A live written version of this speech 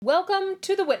Welcome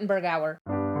to the Wittenberg Hour.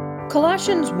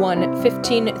 Colossians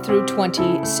 1:15 through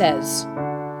 20 says,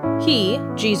 He,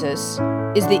 Jesus,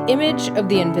 is the image of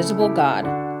the invisible God,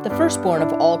 the firstborn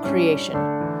of all creation.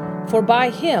 For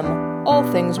by him all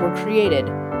things were created,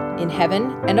 in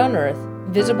heaven and on earth,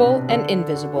 visible and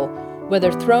invisible, whether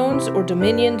thrones or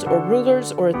dominions or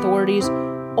rulers or authorities,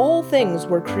 all things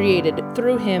were created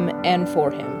through him and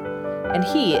for him. And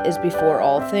he is before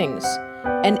all things,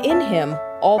 and in him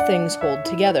all things hold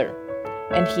together.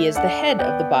 And he is the head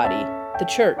of the body, the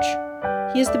church.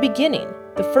 He is the beginning,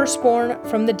 the firstborn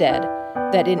from the dead,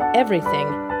 that in everything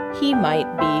he might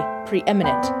be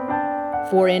preeminent.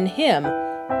 For in him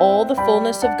all the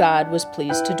fullness of God was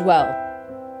pleased to dwell,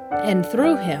 and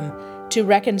through him to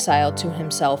reconcile to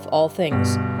himself all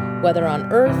things, whether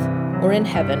on earth or in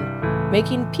heaven,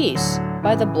 making peace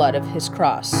by the blood of his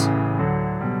cross.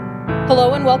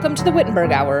 Hello and welcome to the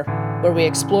Wittenberg Hour, where we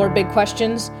explore big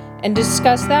questions and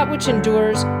discuss that which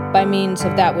endures by means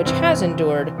of that which has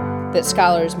endured, that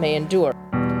scholars may endure.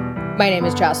 My name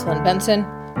is Jocelyn Benson,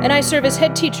 and I serve as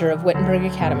head teacher of Wittenberg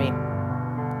Academy.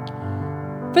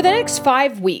 For the next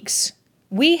 5 weeks,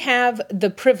 we have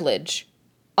the privilege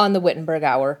on the Wittenberg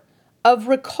Hour of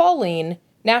recalling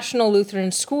National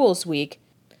Lutheran Schools Week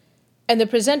and the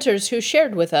presenters who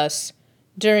shared with us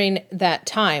during that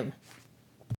time.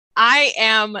 I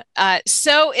am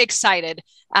so excited.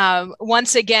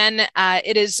 Once again,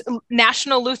 it is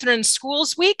National Lutheran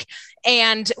Schools Week,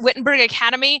 and Wittenberg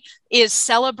Academy is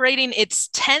celebrating its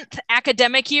 10th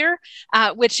academic year,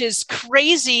 which is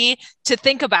crazy to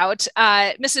think about.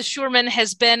 Mrs. Schurman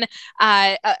has been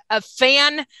a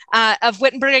fan of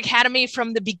Wittenberg Academy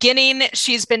from the beginning.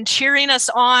 She's been cheering us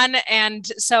on, and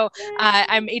so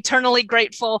I'm eternally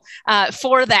grateful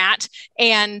for that,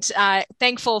 and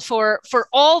thankful for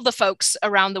all the folks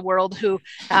around the world who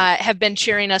have been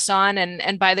cheering us on,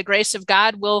 and by the grace of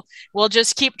God, we'll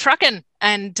just keep trucking.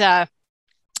 And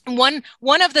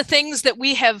one of the things that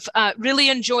we have really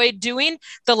enjoyed doing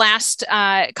the last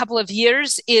couple of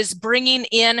years is bringing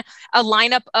in a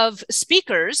lineup of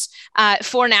speakers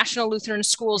for National Lutheran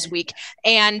Schools Week.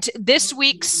 And this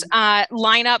week's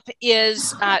lineup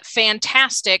is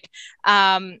fantastic.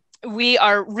 We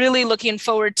are really looking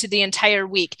forward to the entire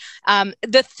week.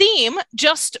 The theme,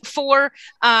 just for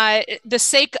the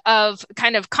sake of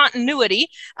kind of continuity,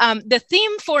 the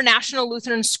theme for National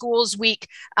Lutheran Schools Week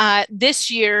this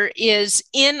year is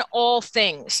in all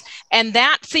things. And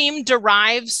that theme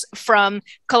derives from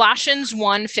Colossians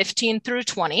 1:15 through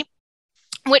 20.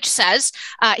 Which says,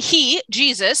 he,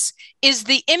 Jesus, is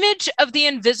the image of the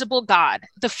invisible God,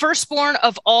 the firstborn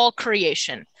of all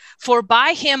creation. For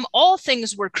by him all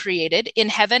things were created in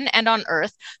heaven and on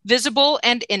earth, visible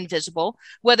and invisible,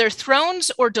 whether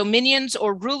thrones or dominions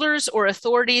or rulers or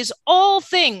authorities, all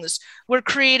things were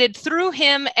created through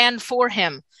him and for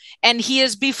him. And he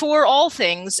is before all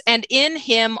things, and in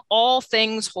him all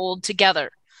things hold together.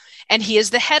 And he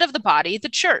is the head of the body, the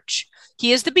church.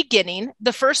 He is the beginning,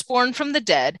 the firstborn from the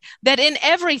dead, that in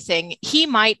everything he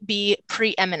might be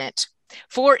preeminent.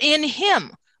 For in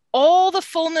him all the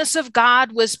fullness of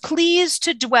God was pleased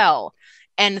to dwell,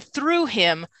 and through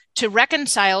him to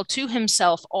reconcile to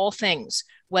himself all things,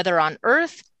 whether on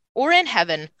earth or in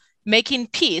heaven, making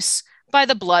peace by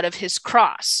the blood of his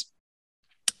cross.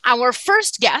 Our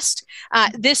first guest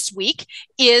this week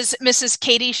is Mrs.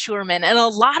 Katie Schurman, and a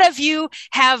lot of you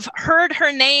have heard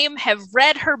her name, have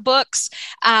read her books,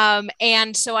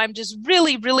 and so I'm just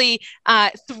really, really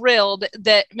thrilled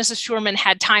that Mrs. Schurman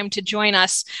had time to join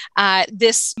us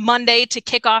this Monday to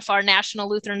kick off our National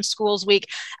Lutheran Schools Week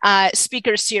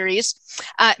speaker series.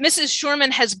 Mrs. Schurman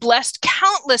has blessed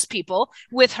countless people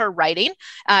with her writing.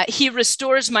 He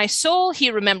Restores My Soul,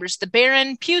 He Remembers the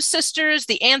Barren, Pew Sisters,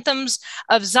 the Anthems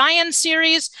of Zion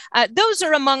series. Those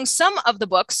are among some of the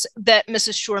books that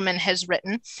Mrs. Schurman has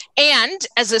written. And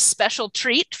as a special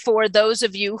treat for those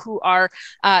of you who are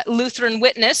Lutheran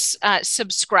Witness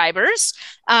subscribers,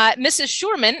 Mrs.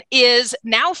 Schurman is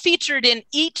now featured in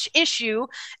each issue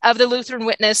of the Lutheran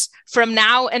Witness from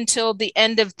now until the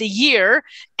end of the year.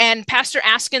 And Pastor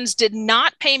Askins did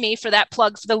not pay me for that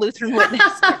plug for the Lutheran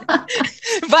Witness,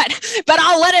 but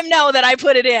I'll let him know that I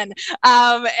put it in.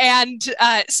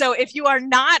 So if you are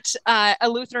not a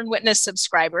Lutheran Witness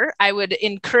subscriber, I would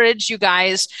encourage you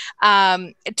guys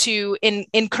to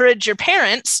encourage your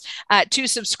parents to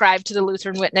subscribe to the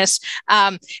Lutheran Witness.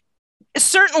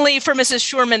 Certainly for Mrs.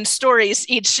 Schurman's stories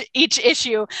each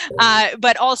issue,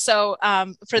 but also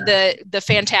for the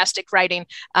fantastic writing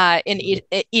in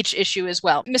each issue as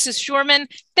well. Mrs. Schurman,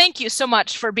 thank you so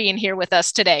much for being here with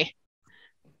us today.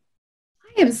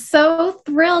 I am so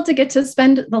thrilled to get to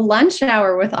spend the lunch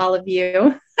hour with all of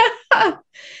you.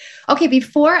 Okay,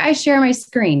 before I share my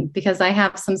screen, because I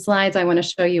have some slides I want to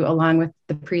show you along with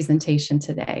the presentation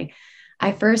today,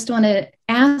 I first want to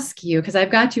ask you, because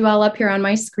I've got you all up here on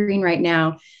my screen right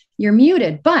now, you're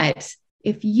muted, but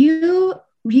if you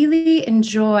really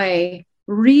enjoy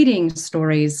reading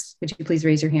stories, would you please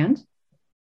raise your hand?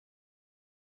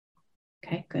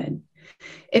 Okay, good.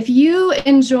 If you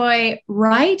enjoy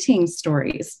writing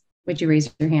stories, would you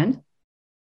raise your hand?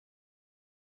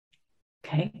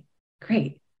 Okay,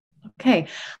 great. Okay,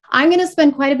 I'm going to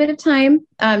spend quite a bit of time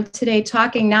today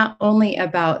talking not only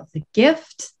about the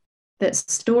gift that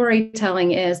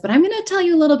storytelling is, but I'm going to tell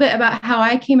you a little bit about how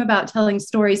I came about telling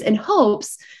stories in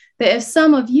hopes that if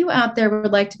some of you out there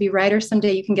would like to be writers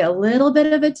someday, you can get a little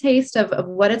bit of a taste of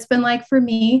what it's been like for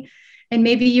me. And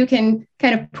maybe you can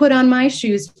kind of put on my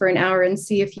shoes for an hour and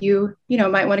see if you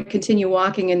might want to continue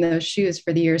walking in those shoes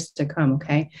for the years to come,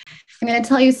 okay? I'm going to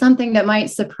tell you something that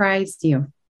might surprise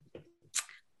you.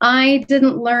 I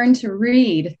didn't learn to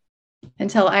read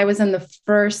until I was in the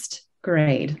first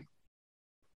grade.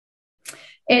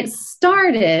 It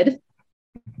started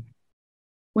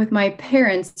with my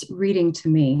parents reading to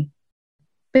me.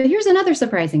 But here's another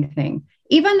surprising thing.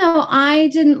 Even though I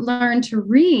didn't learn to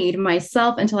read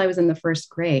myself until I was in the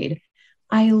first grade,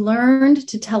 I learned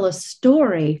to tell a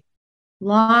story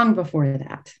long before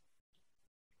that.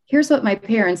 Here's what my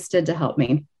parents did to help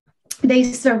me. They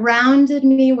surrounded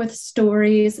me with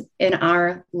stories in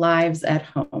our lives at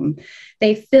home.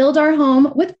 They filled our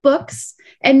home with books,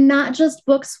 and not just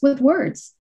books with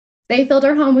words. They filled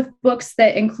our home with books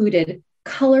that included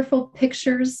colorful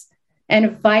pictures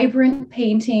and vibrant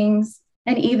paintings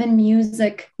and even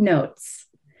music notes.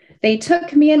 They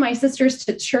took me and my sisters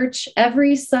to church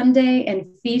every Sunday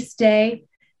and feast day,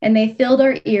 and they filled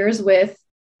our ears with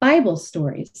Bible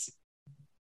stories.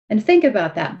 And think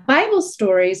about that. Bible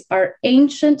stories are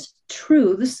ancient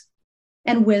truths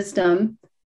and wisdom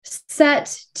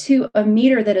set to a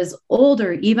meter that is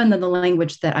older even than the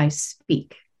language that I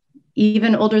speak,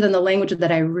 even older than the language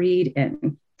that I read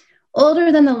in, older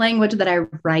than the language that I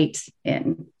write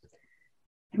in.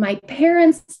 My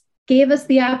parents gave us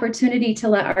the opportunity to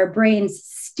let our brains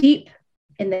steep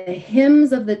in the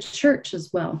hymns of the church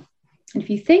as well. And if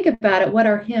you think about it, what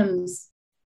are hymns?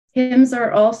 Hymns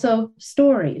are also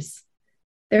stories.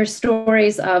 They're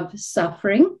stories of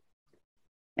suffering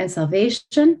and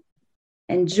salvation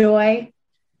and joy.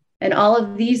 And all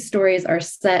of these stories are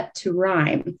set to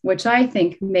rhyme, which I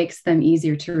think makes them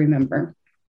easier to remember.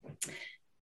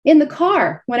 In the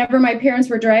car, whenever my parents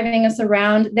were driving us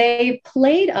around, they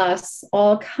played us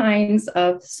all kinds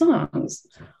of songs,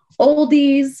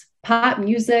 oldies, pop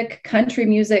music, country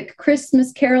music,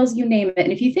 Christmas carols, you name it.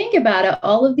 And if you think about it,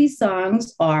 all of these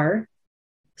songs are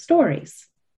stories.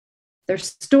 They're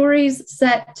stories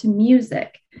set to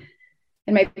music.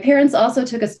 And my parents also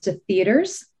took us to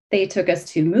theaters. They took us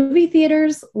to movie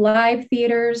theaters, live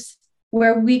theaters,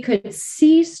 where we could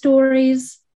see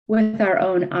stories with our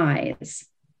own eyes.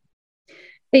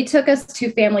 They took us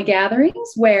to family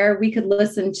gatherings where we could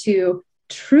listen to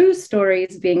true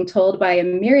stories being told by a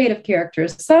myriad of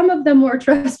characters, some of them more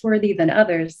trustworthy than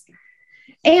others.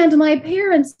 And my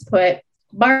parents put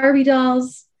Barbie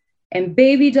dolls and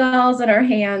baby dolls in our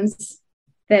hands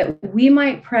that we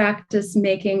might practice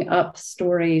making up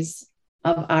stories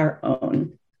of our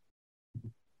own.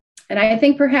 And I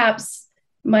think perhaps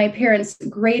my parents'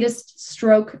 greatest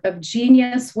stroke of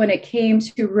genius when it came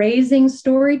to raising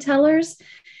storytellers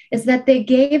is that they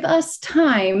gave us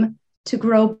time to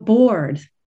grow bored.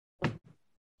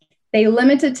 They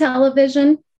limited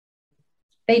television.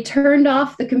 They turned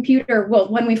off the computer.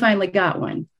 Well, when we finally got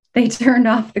one, they turned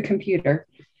off the computer.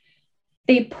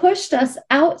 They pushed us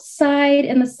outside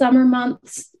in the summer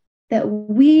months that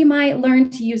we might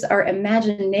learn to use our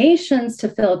imaginations to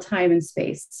fill time and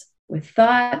space with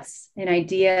thoughts and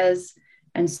ideas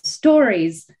and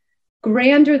stories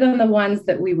grander than the ones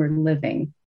that we were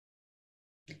living.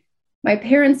 My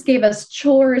parents gave us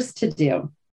chores to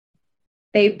do.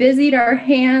 They busied our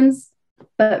hands,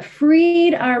 but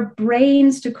freed our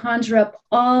brains to conjure up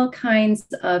all kinds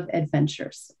of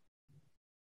adventures.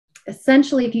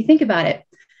 Essentially, if you think about it,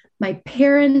 my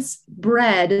parents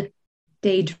bred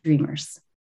daydreamers.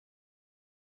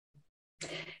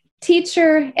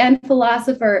 Teacher and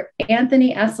philosopher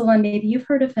Anthony Esolen, maybe you've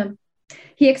heard of him.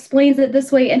 He explains it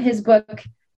this way in his book,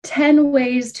 10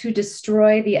 Ways to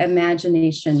Destroy the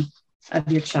Imagination of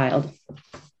Your Child.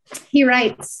 He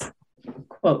writes,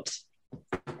 quote,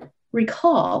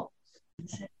 recall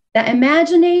that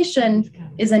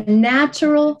imagination is a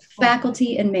natural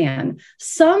faculty in man.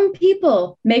 Some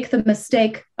people make the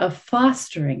mistake of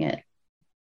fostering it.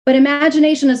 But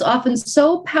imagination is often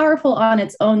so powerful on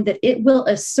its own that it will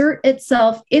assert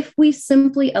itself if we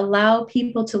simply allow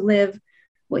people to live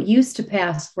what used to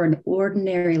pass for an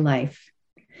ordinary life.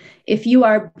 If you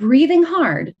are breathing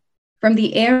hard from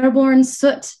the airborne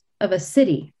soot of a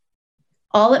city,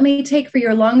 all it may take for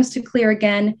your lungs to clear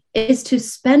again is to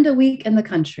spend a week in the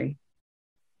country.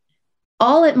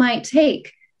 All it might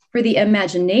take for the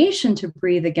imagination to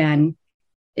breathe again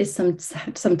is some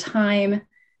time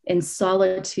in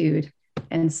solitude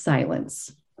and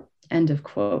silence. End of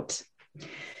quote.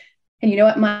 And you know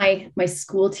what? My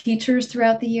school teachers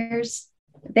throughout the years,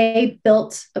 they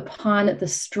built upon the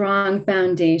strong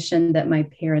foundation that my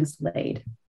parents laid.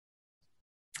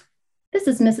 This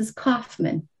is Mrs.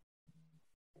 Kaufman.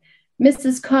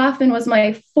 Mrs. Kaufman was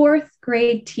my 4th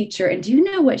grade teacher. And do you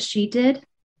know what she did?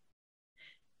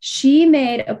 She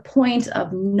made a point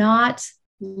of not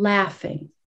laughing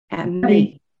at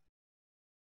me.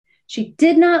 She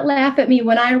did not laugh at me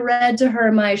when I read to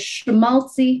her my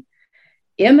schmaltzy,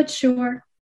 immature,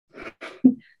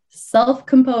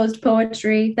 self-composed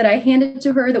poetry that I handed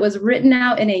to her that was written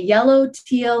out in a yellow,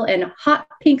 teal, and hot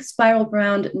pink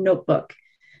spiral-bound notebook.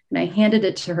 And I handed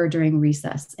it to her during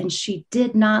recess, and she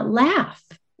did not laugh.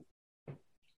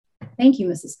 Thank you,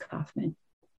 Mrs. Kaufman.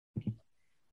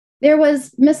 There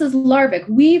was Mrs. Larvick.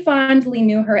 We fondly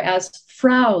knew her as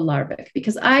Frau Larvick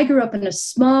because I grew up in a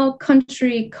small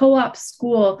country co-op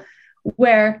school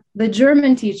where the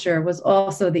German teacher was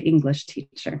also the English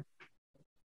teacher.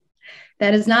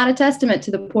 That is not a testament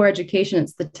to the poor education.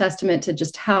 It's the testament to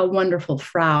just how wonderful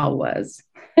Frau was.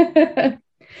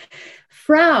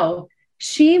 Frau,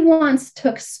 she once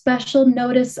took special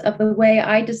notice of the way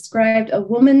I described a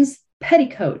woman's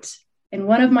petticoat in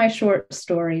one of my short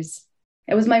stories.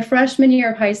 It was my freshman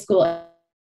year of high school. I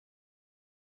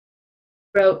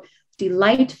wrote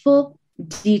delightful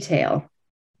detail.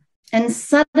 And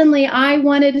suddenly I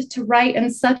wanted to write in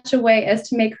such a way as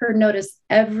to make her notice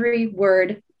every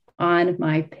word on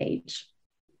my page.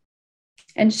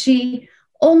 And she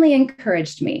only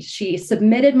encouraged me. She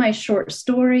submitted my short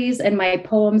stories and my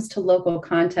poems to local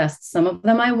contests. Some of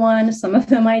them I won, some of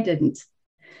them I didn't.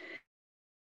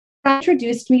 She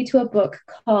introduced me to a book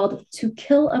called To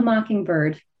Kill a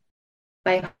Mockingbird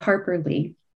by Harper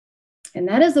Lee. And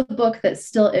that is a book that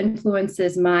still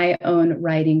influences my own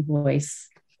writing voice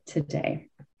today.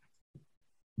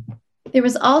 There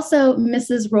was also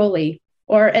Mrs. Rowley,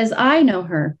 or as I know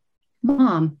her,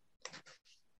 Mom.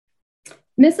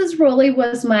 Mrs. Rowley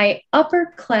was my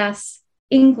upper class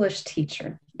English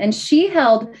teacher, and she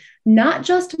held not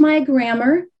just my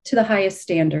grammar to the highest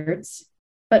standards,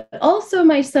 but also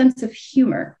my sense of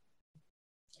humor.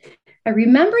 I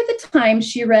remember the time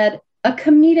she read a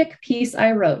comedic piece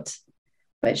I wrote,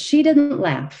 but she didn't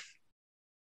laugh.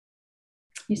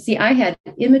 You see, I had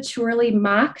immaturely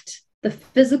mocked the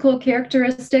physical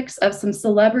characteristics of some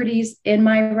celebrities in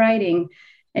my writing,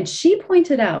 and she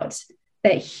pointed out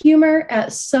that humor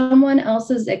at someone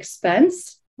else's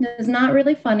expense is not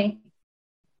really funny.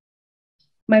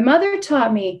 My mother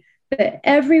taught me that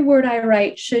every word I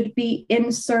write should be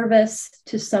in service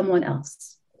to someone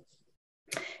else.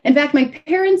 In fact, my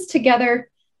parents together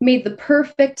made the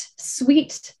perfect,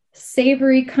 sweet,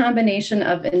 savory combination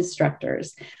of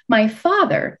instructors. My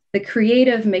father, the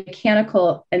creative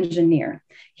mechanical engineer,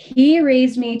 he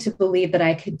raised me to believe that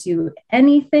I could do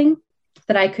anything,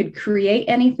 that I could create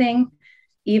anything,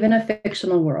 even a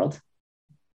fictional world.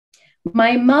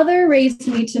 My mother raised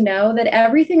me to know that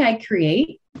everything I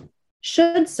create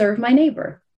should serve my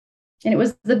neighbor. And it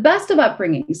was the best of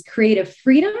upbringings: creative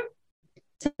freedom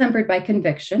tempered by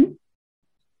conviction,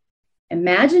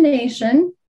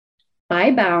 imagination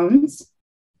by bounds,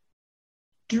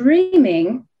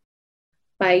 dreaming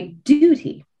by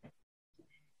duty.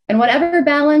 And whatever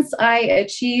balance I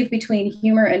achieve between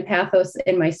humor and pathos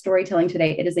in my storytelling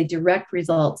today, it is a direct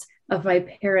result of my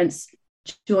parents'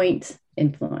 joint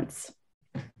influence.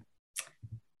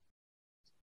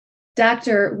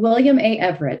 Dr. William A.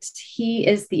 Everett, he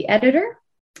is the editor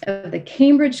of the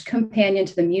Cambridge Companion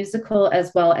to the Musical,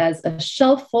 as well as a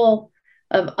shelf full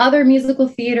of other musical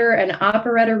theater and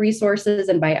operetta resources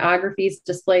and biographies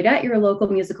displayed at your local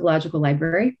musicological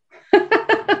library.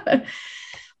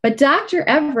 But Dr.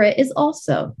 Everett is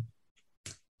also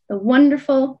the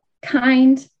wonderful,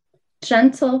 kind,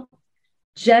 gentle,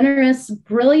 generous,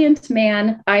 brilliant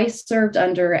man I served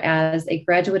under as a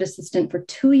graduate assistant for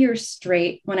 2 years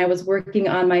straight when I was working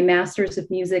on my master's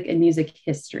of music and music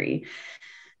history.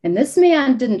 And this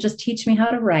man didn't just teach me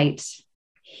how to write,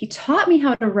 he taught me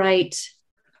how to write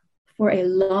for a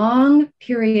long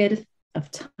period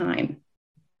of time.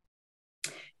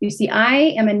 You see, I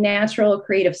am a natural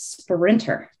creative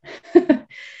sprinter.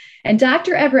 And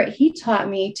Dr. Everett, he taught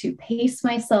me to pace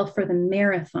myself for the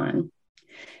marathon.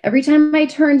 Every time I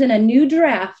turned in a new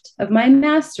draft of my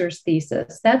master's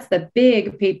thesis, that's the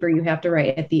big paper you have to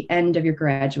write at the end of your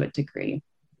graduate degree.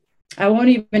 I won't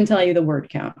even tell you the word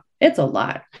count. It's a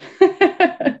lot.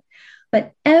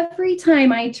 But every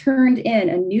time I turned in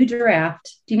a new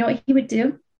draft, do you know what he would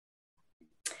do?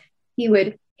 He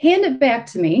would hand it back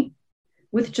to me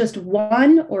with just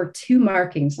 1 or 2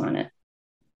 markings on it.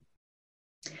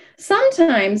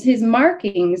 Sometimes his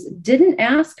markings didn't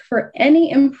ask for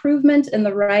any improvement in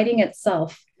the writing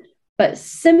itself, but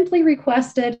simply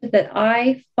requested that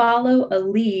I follow a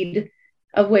lead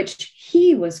of which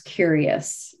he was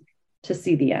curious to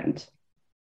see the end.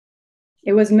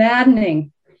 It was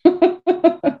maddening.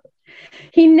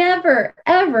 He never,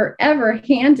 ever, ever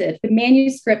handed the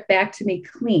manuscript back to me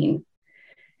clean.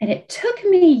 And it took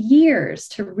me years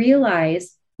to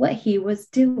realize what he was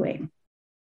doing.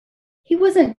 He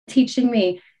wasn't teaching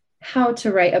me how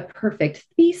to write a perfect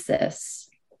thesis.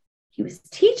 He was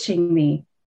teaching me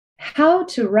how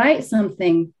to write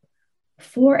something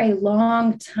for a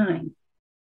long time,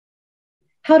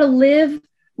 how to live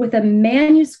with a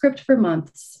manuscript for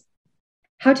months,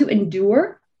 how to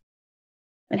endure,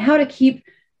 and how to keep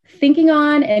thinking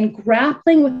on and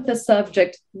grappling with the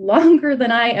subject longer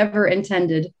than I ever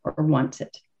intended or wanted.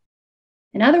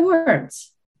 In other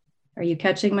words, are you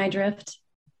catching my drift?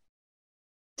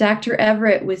 Dr.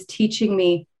 Everett was teaching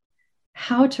me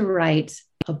how to write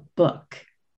a book.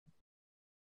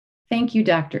 Thank you,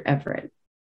 Dr. Everett.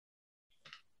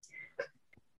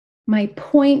 My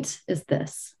point is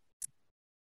this.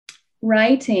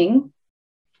 Writing,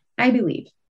 I believe,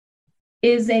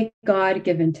 is a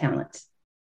God-given talent.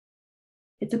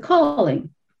 It's a calling,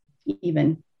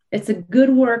 even. It's a good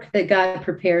work that God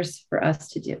prepares for us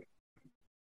to do.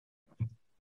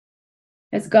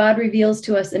 As God reveals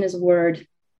to us in his word,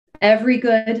 every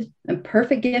good and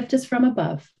perfect gift is from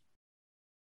above.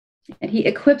 And he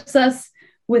equips us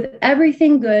with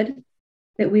everything good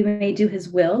that we may do his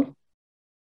will,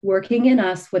 working in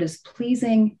us what is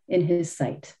pleasing in his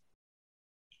sight.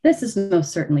 This is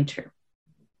most certainly true.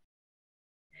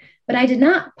 But I did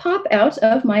not pop out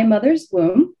of my mother's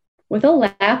womb with a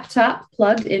laptop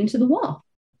plugged into the wall.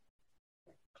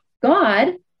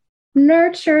 God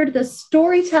nurtured the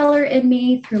storyteller in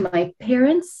me through my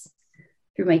parents,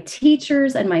 through my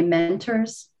teachers and my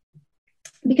mentors.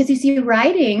 Because you see,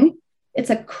 writing,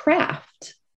 it's a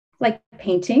craft, like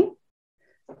painting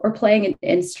or playing an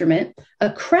instrument.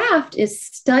 A craft is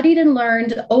studied and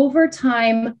learned over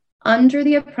time under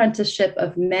the apprenticeship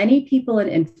of many people and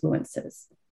influences.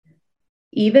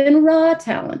 Even raw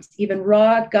talent, even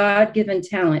raw God-given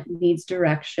talent needs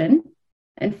direction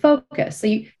and focus. So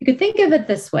you could think of it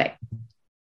this way.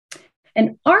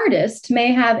 An artist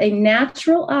may have a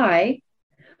natural eye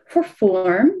for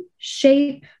form,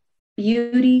 shape,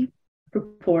 beauty,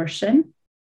 proportion.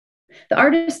 The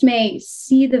artist may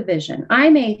see the vision. I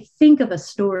may think of a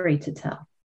story to tell.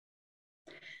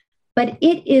 But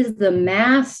it is the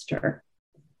master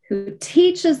who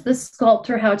teaches the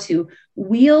sculptor how to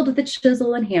wield the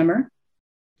chisel and hammer,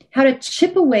 how to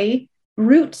chip away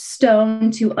root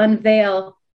stone to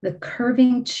unveil the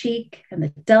curving cheek and the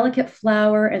delicate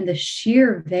flower and the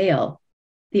sheer veil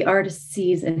the artist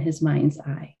sees in his mind's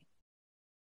eye.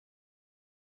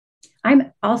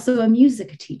 I'm also a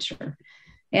music teacher,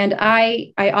 and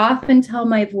I often tell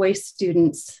my voice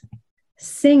students,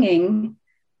 singing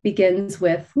begins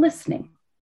with listening.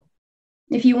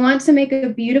 If you want to make a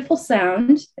beautiful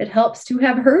sound, it helps to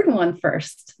have heard one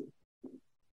first.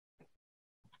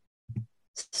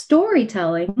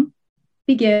 Storytelling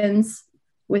begins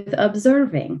with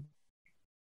observing.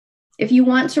 If you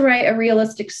want to write a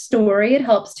realistic story, it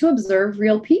helps to observe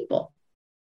real people.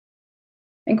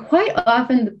 And quite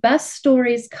often, the best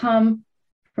stories come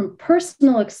from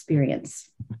personal experience.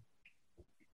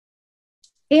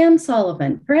 Anne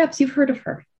Sullivan, perhaps you've heard of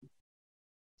her.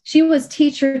 She was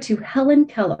teacher to Helen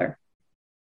Keller,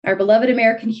 our beloved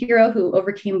American hero who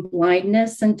overcame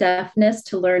blindness and deafness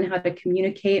to learn how to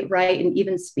communicate, write, and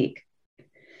even speak.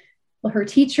 Well, her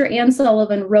teacher, Anne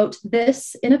Sullivan, wrote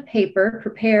this in a paper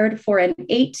prepared for an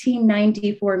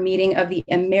 1894 meeting of the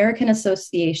American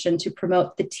Association to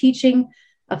promote the teaching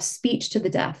of speech to the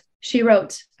deaf. She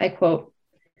wrote, I quote,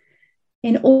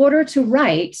 "In order to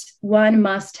write, one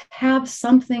must have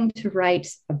something to write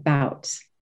about.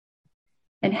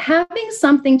 And having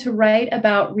something to write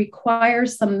about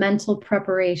requires some mental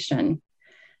preparation.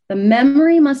 The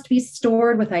memory must be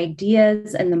stored with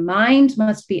ideas, and the mind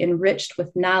must be enriched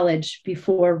with knowledge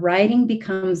before writing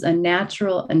becomes a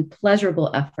natural and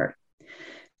pleasurable effort.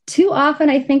 Too often,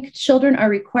 I think children are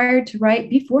required to write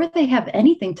before they have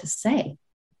anything to say.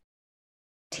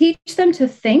 Teach them to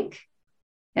think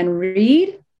and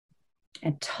read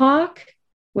and talk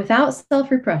without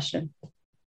self-repression,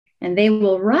 and they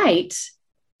will write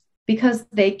because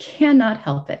they cannot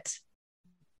help it.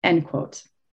 End quote.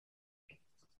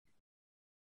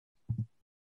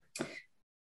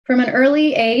 From an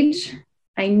early age,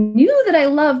 I knew that I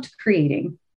loved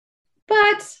creating,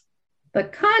 but the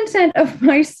content of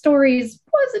my stories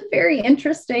wasn't very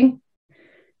interesting.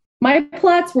 My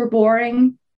plots were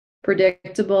boring,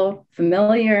 predictable,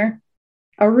 familiar,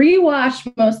 a rewash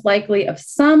most likely of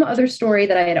some other story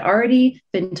that I had already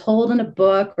been told in a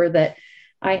book or that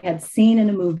I had seen in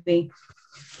a movie.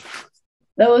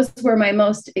 Those were my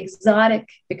most exotic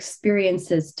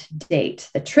experiences to date,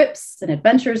 the trips and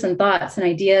adventures and thoughts and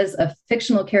ideas of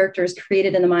fictional characters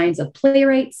created in the minds of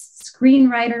playwrights,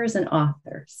 screenwriters, and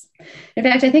authors. In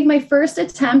fact, I think my first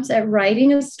attempt at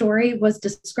writing a story was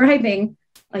describing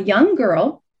a young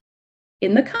girl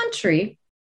in the country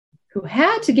who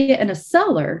had to get in a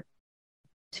cellar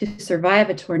to survive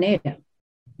a tornado.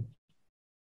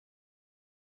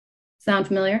 Sound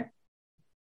familiar?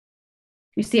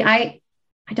 You see, I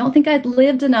don't think I'd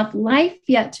lived enough life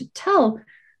yet to tell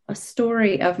a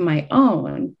story of my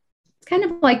own. It's kind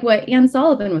of like what Anne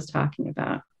Sullivan was talking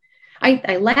about.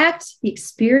 I lacked the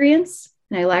experience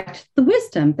and I lacked the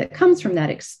wisdom that comes from that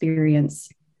experience.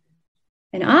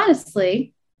 And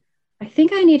honestly, I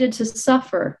think I needed to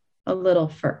suffer a little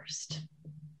first.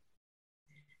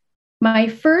 My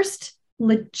first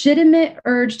legitimate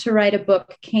urge to write a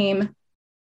book came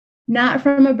not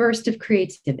from a burst of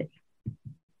creativity,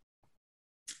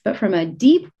 but from a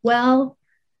deep well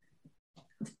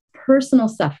of personal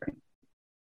suffering.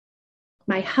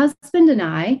 My husband and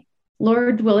I,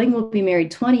 Lord willing, will be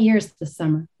married 20 years this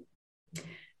summer.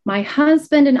 My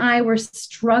husband and I were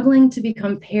struggling to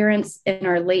become parents in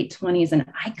our late 20s, and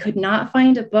I could not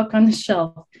find a book on the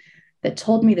shelf that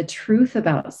told me the truth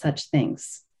about such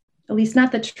things, at least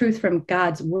not the truth from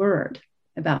God's word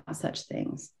about such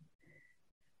things.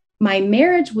 My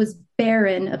marriage was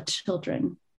barren of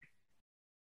children.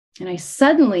 And I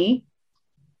suddenly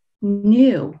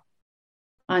knew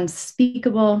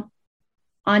unspeakable,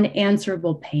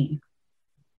 unanswerable pain.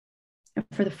 And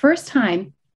for the first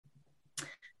time,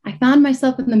 I found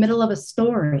myself in the middle of a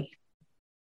story,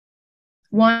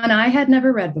 one I had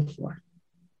never read before.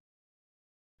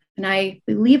 And I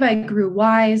believe I grew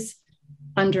wise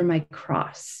under my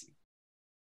cross.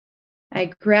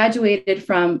 I graduated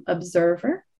from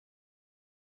observer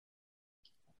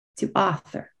to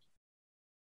author.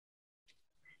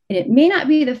 And it may not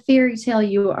be the fairy tale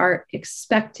you are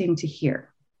expecting to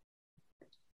hear.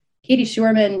 Katie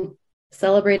Shurman,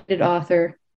 celebrated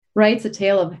author, writes a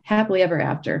tale of happily ever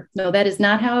after. No, that is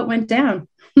not how it went down.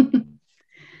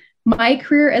 My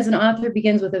career as an author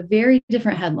begins with a very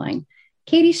different headline.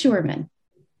 Katie Shurman,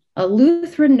 a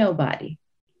Lutheran nobody,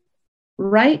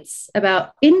 writes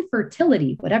about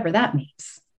infertility, whatever that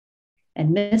means,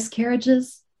 and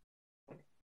miscarriages,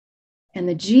 and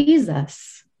the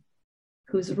Jesus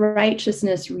whose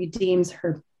righteousness redeems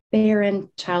her barren,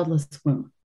 childless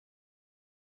womb.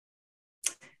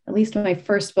 At least my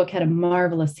first book had a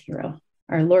marvelous hero,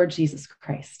 our Lord Jesus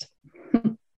Christ.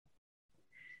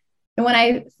 And when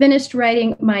I finished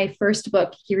writing my first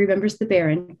book, He Remembers the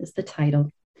Barren is the title,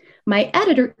 my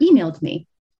editor emailed me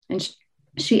and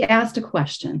she asked a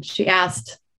question. She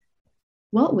asked,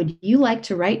 "What would you like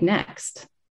to write next?"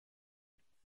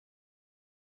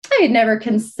 I had never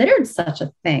considered such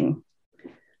a thing.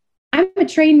 I'm a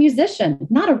trained musician,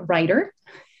 not a writer,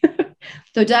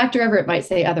 though Dr. Everett might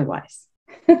say otherwise.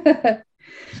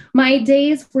 My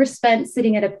days were spent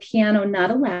sitting at a piano,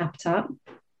 not a laptop.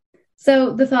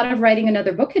 So the thought of writing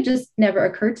another book had just never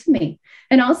occurred to me.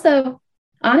 And also,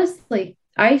 honestly,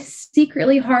 I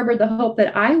secretly harbored the hope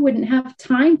that I wouldn't have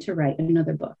time to write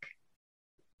another book,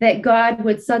 that God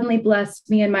would suddenly bless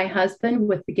me and my husband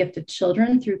with the gift of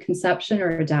children through conception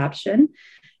or adoption,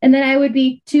 and then I would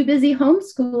be too busy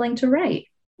homeschooling to write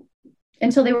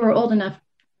until they were old enough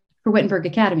for Wittenberg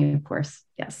Academy, of course.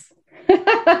 Yes.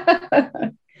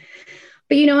 But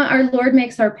you know what? Our Lord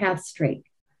makes our path straight.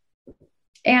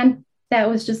 And that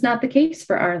was just not the case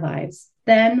for our lives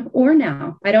then or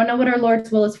now. I don't know what our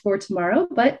Lord's will is for tomorrow,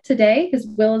 but today his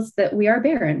will is that we are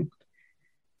barren.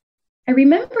 I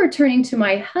remember turning to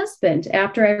my husband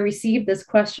after I received this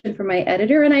question from my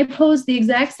editor, and I posed the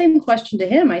exact same question to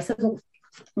him. I said, "Well,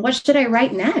 what should I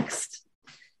write next?"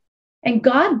 And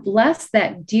God bless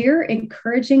that dear,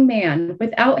 encouraging man.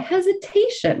 Without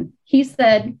hesitation, he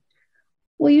said,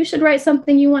 "Well, you should write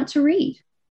something you want to read."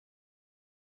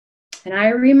 And I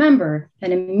remember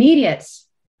an immediate,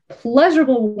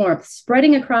 pleasurable warmth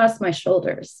spreading across my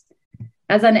shoulders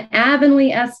as an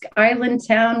Avonlea-esque island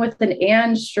town with an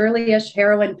Anne Shirley-ish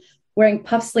heroine wearing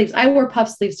puff sleeves. I wore puff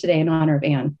sleeves today in honor of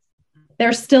Anne.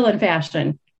 They're still in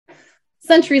fashion,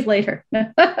 centuries later.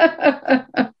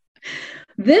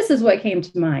 This is what came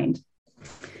to mind.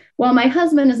 Well, my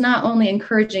husband is not only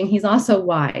encouraging, he's also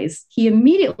wise. He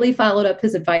immediately followed up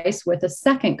his advice with a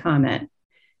second comment.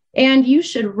 And you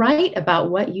should write about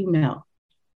what you know.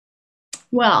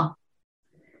 Well,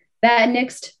 that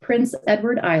nixed Prince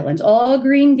Edward Island. All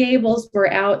Green Gables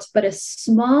were out, but a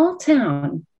small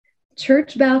town,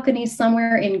 church balcony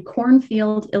somewhere in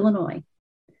Cornfield, Illinois,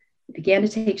 began to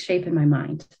take shape in my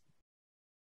mind.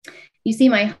 You see,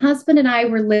 my husband and I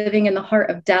were living in the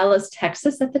heart of Dallas,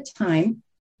 Texas at the time.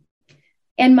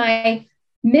 And my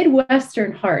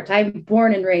Midwestern heart, I'm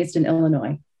born and raised in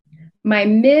Illinois. My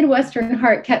Midwestern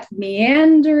heart kept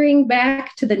meandering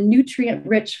back to the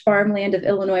nutrient-rich farmland of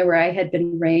Illinois where I had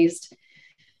been raised.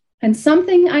 And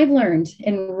something I've learned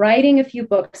in writing a few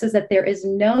books is that there is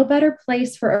no better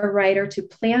place for a writer to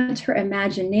plant her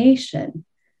imagination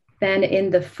than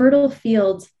in the fertile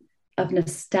fields of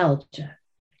nostalgia.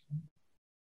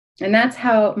 And that's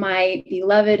how my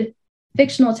beloved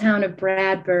fictional town of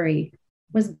Bradbury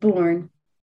was born.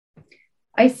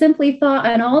 I simply thought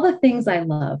on all the things I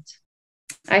loved.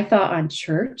 I thought on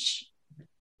church,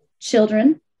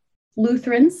 children,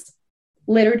 Lutherans,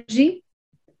 liturgy,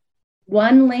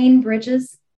 one-lane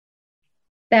bridges,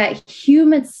 that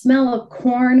humid smell of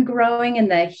corn growing in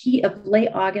the heat of late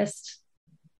August,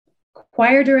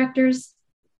 choir directors,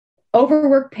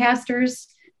 overworked pastors,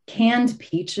 canned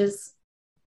peaches,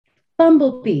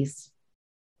 bumblebees,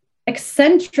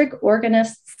 eccentric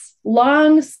organists,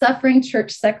 long-suffering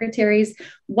church secretaries,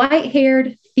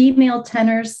 white-haired female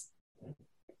tenors,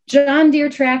 John Deere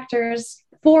tractors,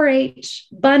 4-H,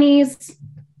 bunnies.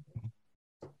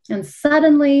 And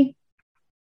suddenly,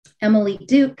 Emily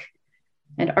Duke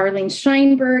and Arlene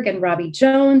Scheinberg and Robbie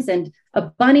Jones and a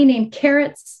bunny named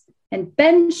Carrots and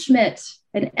Ben Schmidt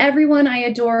and everyone I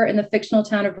adore in the fictional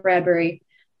town of Bradbury,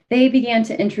 they began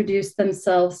to introduce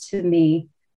themselves to me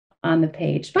on the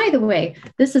page. By the way,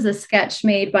 this is a sketch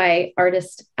made by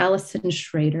artist Allison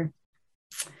Schrader.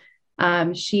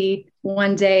 She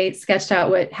one day sketched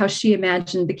out how she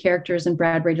imagined the characters in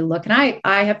Bradbury to look. And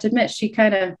I have to admit, she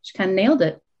kind of nailed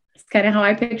it. It's kind of how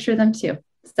I picture them too.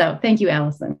 So thank you,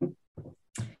 Allison.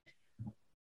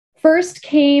 First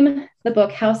came the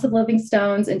book House of Living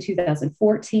Stones in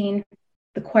 2014,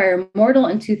 The Choir Immortal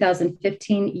in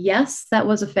 2015. Yes, that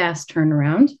was a fast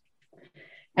turnaround.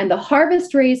 And The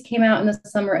Harvest Rays came out in the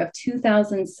summer of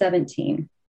 2017.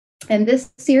 And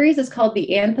this series is called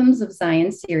the Anthems of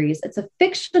Zion series. It's a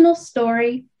fictional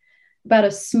story about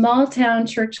a small town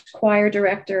church choir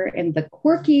director and the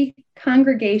quirky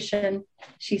congregation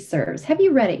she serves. Have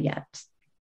you read it yet?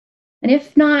 And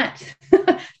if not,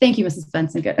 thank you, Mrs.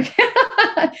 Benson. Good.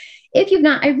 If you've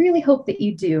not, I really hope that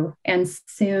you do, and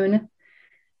soon,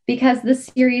 because this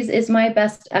series is my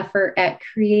best effort at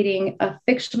creating a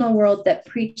fictional world that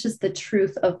preaches the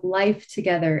truth of life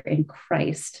together in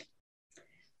Christ.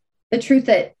 The truth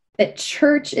that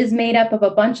church is made up of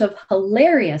a bunch of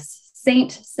hilarious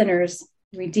saint sinners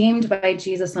redeemed by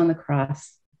Jesus on the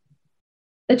cross.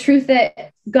 The truth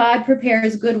that God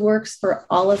prepares good works for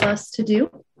all of us to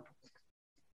do.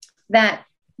 That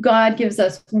God gives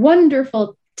us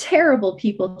wonderful, terrible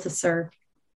people to serve.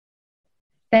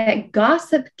 That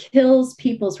gossip kills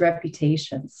people's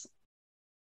reputations.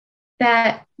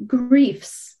 That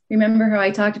griefs, remember how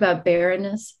I talked about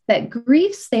barrenness? That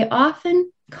griefs, they often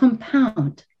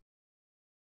compound.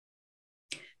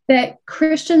 That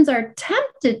Christians are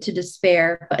tempted to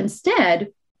despair, but instead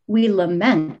we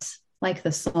lament like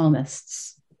the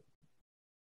psalmists.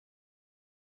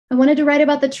 I wanted to write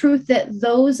about the truth that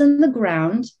those in the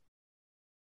ground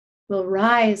will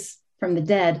rise from the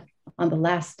dead on the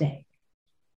last day.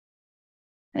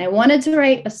 And I wanted to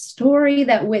write a story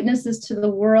that witnesses to the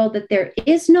world that there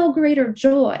is no greater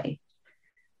joy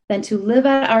than to live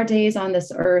out our days on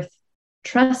this earth,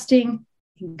 trusting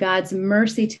in God's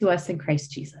mercy to us in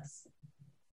Christ Jesus.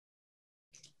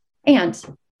 And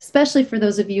especially for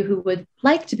those of you who would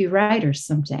like to be writers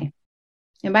someday.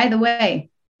 And by the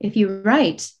way, if you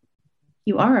write,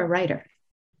 you are a writer.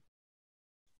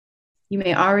 You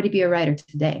may already be a writer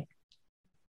today.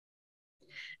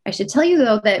 I should tell you,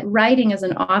 though, that writing as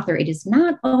an author, it is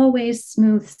not always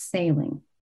smooth sailing,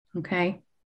 okay?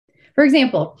 For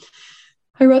example,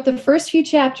 I wrote the first few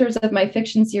chapters of my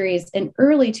fiction series in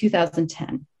early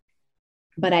 2010,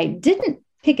 but I didn't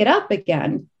pick it up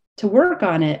again to work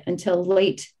on it until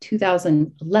late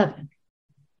 2011.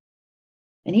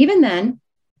 And even then,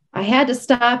 I had to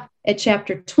stop at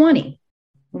chapter 20.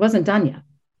 It wasn't done yet.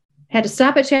 I had to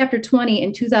stop at chapter 20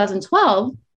 in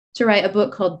 2012 to write a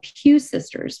book called Pew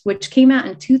Sisters, which came out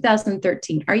in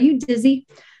 2013. Are you dizzy?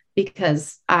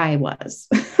 Because I was.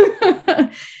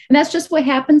 And that's just what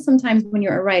happens sometimes when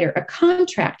you're a writer. A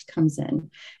contract comes in.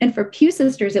 And for Pew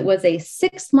Sisters, it was a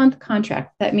 6-month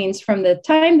contract. That means from the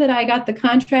time that I got the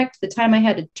contract to the time I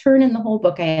had to turn in the whole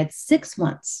book, I had 6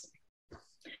 months.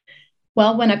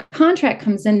 Well, when a contract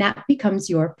comes in, that becomes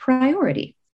your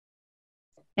priority.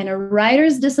 And a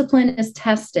writer's discipline is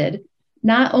tested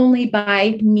not only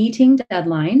by meeting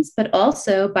deadlines, but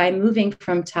also by moving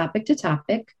from topic to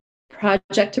topic,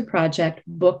 project to project,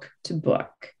 book to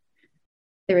book.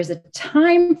 There is a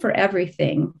time for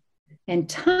everything, and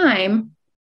time,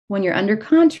 when you're under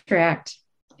contract,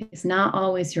 is not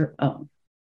always your own.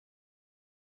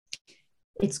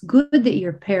 It's good that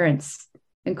your parents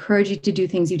encourage you to do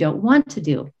things you don't want to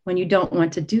do when you don't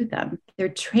want to do them. They're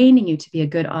training you to be a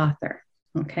good author,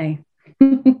 okay?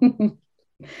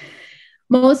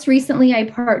 Most recently, I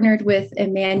partnered with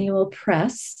Emmanuel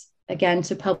Press, again,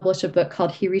 to publish a book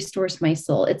called He Restores My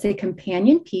Soul. It's a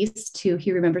companion piece to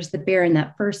He Remembers the Barren,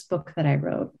 that first book that I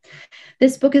wrote.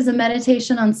 This book is a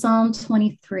meditation on Psalm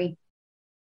 23.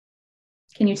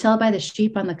 Can you tell by the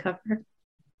sheep on the cover?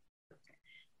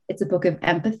 It's a book of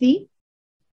empathy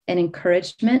and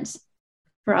encouragement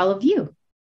for all of you.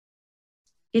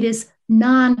 It is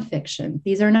nonfiction.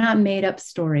 These are not made-up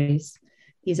stories.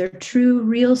 These are true,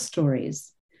 real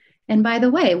stories. And by the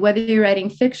way, whether you're writing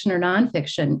fiction or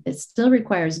nonfiction, it still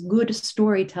requires good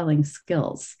storytelling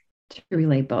skills to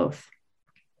relay both.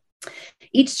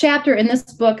 Each chapter in this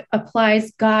book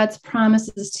applies God's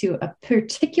promises to a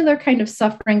particular kind of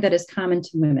suffering that is common to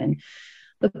women.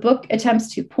 The book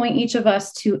attempts to point each of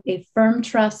us to a firm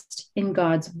trust in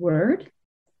God's word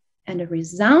and a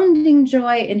resounding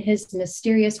joy in his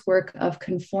mysterious work of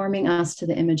conforming us to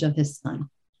the image of his Son.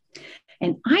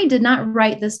 And I did not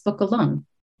write this book alone.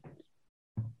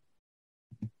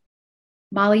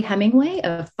 Molly Hemingway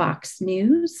of Fox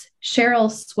News, Cheryl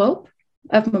Swope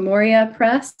of Memoria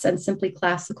Press and Simply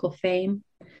Classical fame,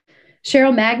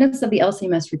 Cheryl Magnus of the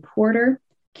LCMS Reporter,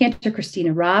 Cantor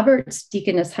Christina Roberts,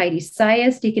 Deaconess Heidi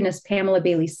Sias, Deaconess Pamela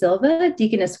Bailey Silva,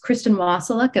 Deaconess Kristen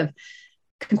Wasilek of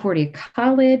Concordia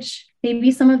College.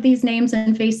 Maybe some of these names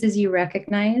and faces you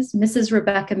recognize. Mrs.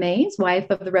 Rebecca Mays, wife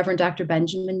of the Reverend Dr.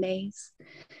 Benjamin Mays.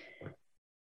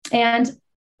 And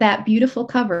that beautiful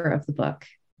cover of the book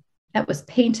that was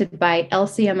painted by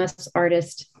LCMS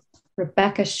artist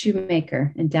Rebecca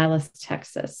Shoemaker in Dallas,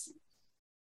 Texas.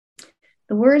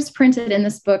 The words printed in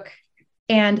this book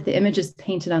and the images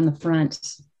painted on the front,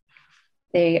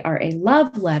 they are a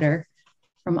love letter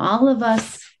from all of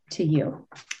us to you.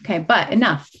 Okay, but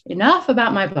enough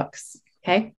about my books,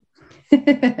 okay?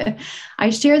 I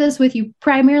share this with you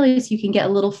primarily so you can get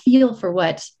a little feel for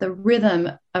what the rhythm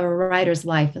of a writer's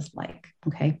life is like,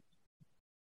 okay?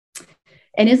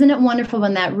 And isn't it wonderful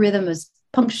when that rhythm is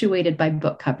punctuated by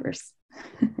book covers?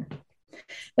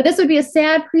 But this would be a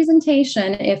sad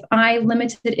presentation if I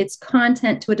limited its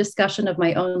content to a discussion of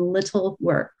my own little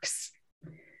works.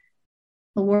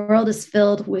 The world is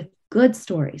filled with good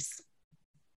stories,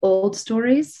 old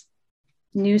stories,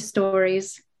 new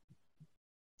stories.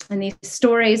 And these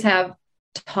stories have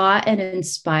taught and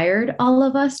inspired all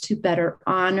of us to better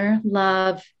honor,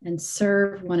 love, and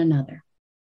serve one another.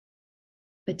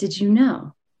 But did you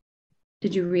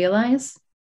realize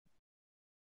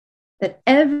that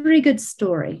every good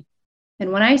story,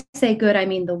 and when I say good, I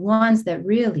mean the ones that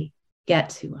really get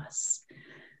to us,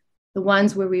 the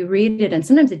ones where we read it and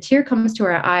sometimes a tear comes to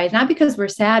our eyes, not because we're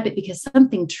sad, but because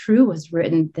something true was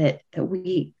written that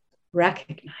we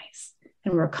recognize,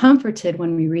 and we're comforted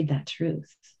when we read that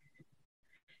truth.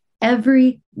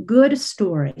 Every good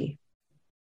story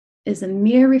is a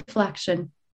mere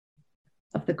reflection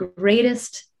of the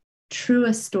greatest,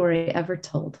 truest story ever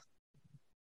told.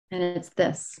 And it's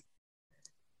this: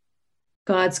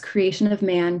 God's creation of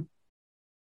man,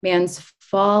 man's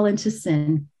fall into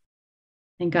sin,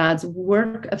 and God's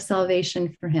work of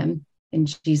salvation for him in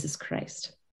Jesus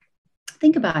Christ.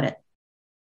 Think about it.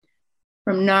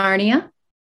 From Narnia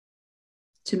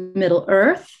to Middle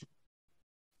Earth,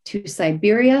 to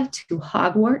Siberia, to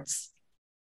Hogwarts,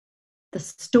 the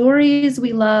stories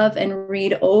we love and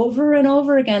read over and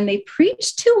over again, they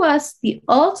preach to us the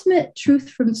ultimate truth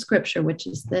from Scripture, which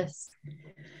is this: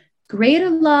 greater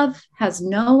love has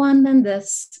no one than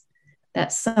this,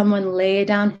 that someone lay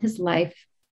down his life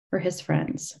for his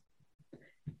friends.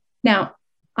 Now,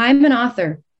 I'm an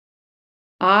author,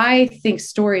 I think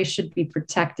stories should be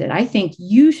protected. I think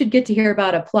you should get to hear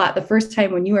about a plot the first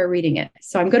time when you are reading it.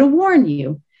 So I'm going to warn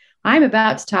you, I'm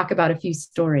about to talk about a few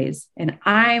stories and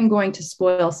I'm going to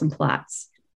spoil some plots.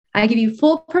 I give you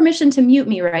full permission to mute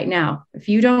me right now if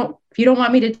you don't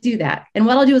want me to do that. And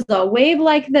what I'll do is I'll wave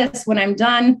like this when I'm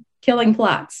done killing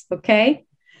plots, okay?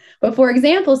 But for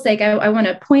example's sake, I want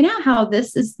to point out how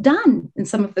this is done in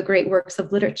some of the great works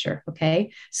of literature,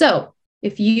 okay? So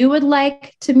if you would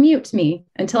like to mute me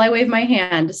until I wave my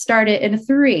hand, start it in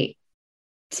 3,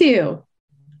 2,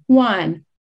 1.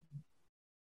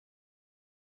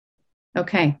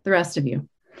 Okay, the rest of you.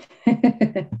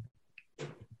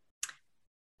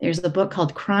 There's a book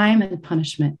called Crime and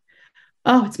Punishment.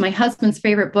 Oh, it's my husband's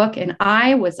favorite book, and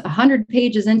I was 100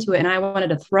 pages into it, and I wanted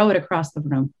to throw it across the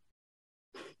room.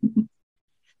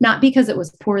 Not because it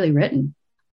was poorly written.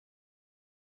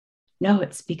 No,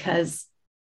 it's because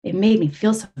it made me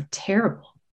feel so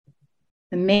terrible.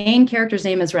 The main character's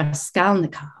name is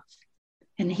Raskolnikov,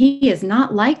 and he is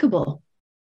not likable.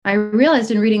 I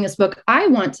realized in reading this book, I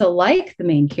want to like the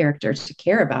main character, to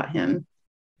care about him.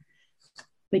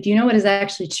 But do you know what is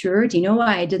actually true? Do you know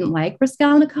why I didn't like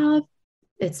Raskolnikov?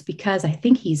 It's because I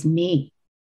think he's me.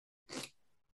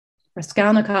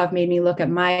 Raskolnikov made me look at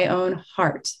my own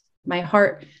heart, my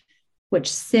heart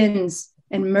which sins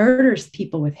and murders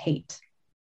people with hate.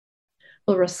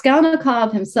 Well,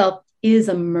 Raskolnikov himself is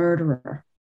a murderer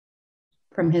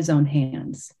from his own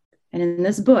hands. And in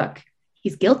this book,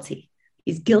 he's guilty.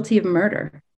 He's guilty of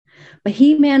murder. But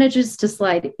he manages to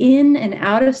slide in and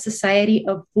out of society,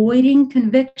 avoiding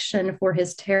conviction for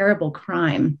his terrible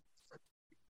crime.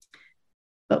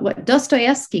 But what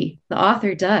Dostoevsky, the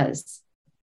author, does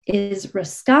is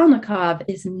Raskolnikov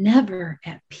is never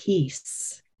at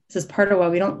peace. This is part of why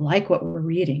we don't like what we're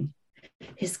reading.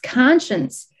 His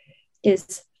conscience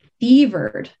is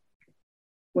fevered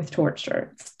with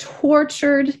torture. It's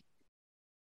tortured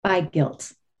by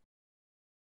guilt.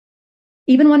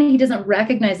 Even when he doesn't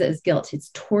recognize it as guilt, it's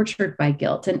tortured by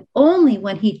guilt. And only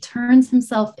when he turns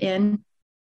himself in,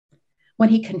 when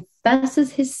he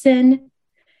confesses his sin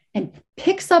and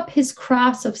picks up his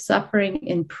cross of suffering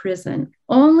in prison,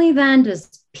 only then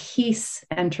does peace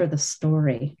enter the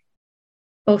story,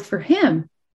 both for him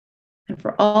and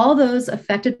for all those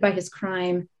affected by his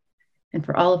crime and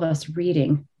for all of us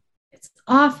reading. It's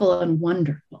awful and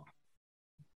wonderful.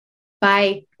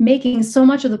 By making so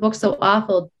much of the book so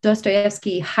awful,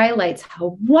 Dostoevsky highlights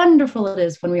how wonderful it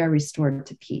is when we are restored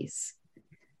to peace.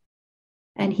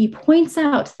 And he points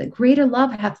out that greater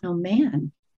love hath no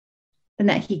man than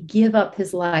that he give up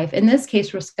his life. In this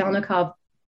case, Raskolnikov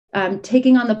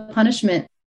taking on the punishment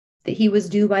that he was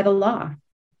due by the law.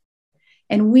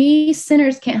 And we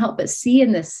sinners can't help but see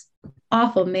in this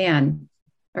awful man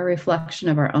a reflection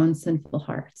of our own sinful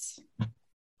hearts.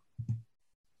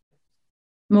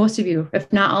 Most of you,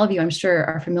 if not all of you, I'm sure,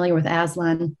 are familiar with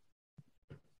Aslan.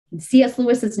 In C.S.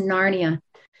 Lewis's Narnia,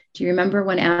 do you remember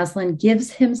when Aslan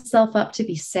gives himself up to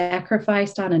be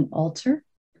sacrificed on an altar?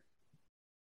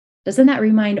 Doesn't that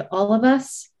remind all of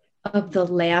us of the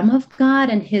Lamb of God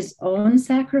and his own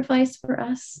sacrifice for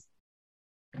us?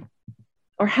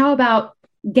 Or how about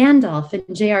Gandalf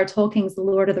in J.R. Tolkien's The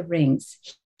Lord of the Rings?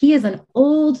 He is an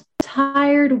old,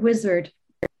 tired wizard.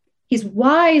 He's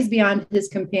wise beyond his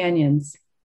companions.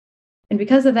 And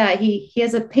because of that, he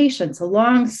has a patience, a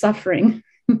long suffering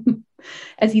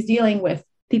as he's dealing with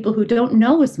people who don't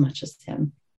know as much as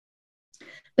him.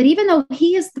 But even though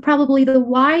he is probably the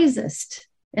wisest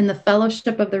in the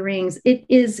Fellowship of the Rings, it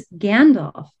is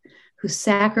Gandalf who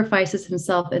sacrifices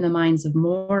himself in the mines of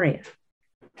Moria.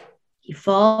 He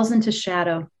falls into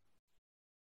shadow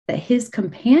that his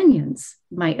companions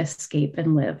might escape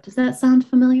and live. Does that sound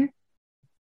familiar?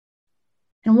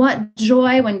 And what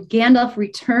joy when Gandalf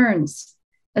returns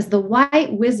as the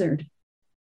white wizard,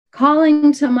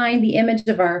 calling to mind the image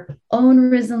of our own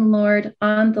risen Lord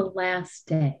on the last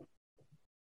day.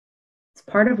 It's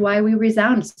part of why we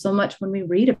resound so much when we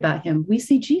read about him. We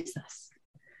see Jesus.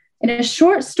 In a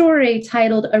short story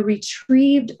titled A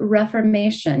Retrieved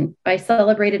Reformation by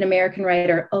celebrated American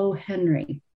writer O.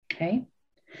 Henry. Okay.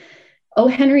 O.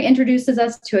 Henry introduces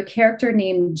us to a character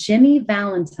named Jimmy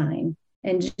Valentine.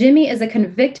 And Jimmy is a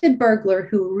convicted burglar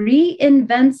who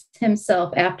reinvents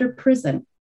himself after prison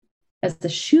as a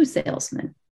shoe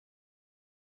salesman.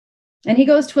 And he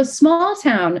goes to a small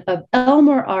town of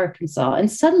Elmore, Arkansas,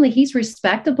 and suddenly he's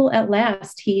respectable at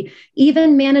last. He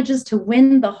even manages to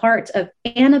win the heart of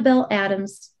Annabelle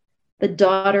Adams, the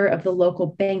daughter of the local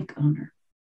bank owner.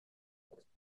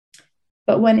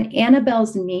 But when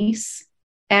Annabelle's niece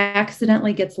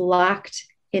accidentally gets locked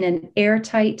in an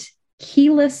airtight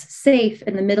keyless safe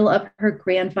in the middle of her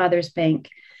grandfather's bank.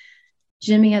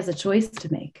 Jimmy has a choice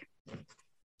to make.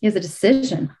 He has a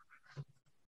decision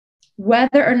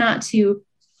whether or not to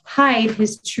hide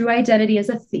his true identity as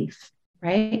a thief,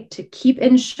 right? To keep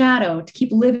in shadow, to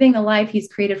keep living the life he's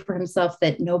created for himself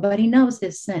that nobody knows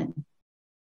his sin.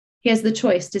 He has the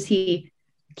choice. Does he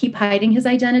keep hiding his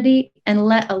identity and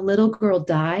let a little girl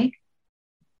die?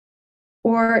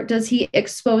 Or does he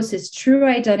expose his true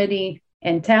identity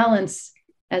and talents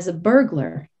as a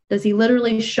burglar? Does he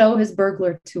literally show his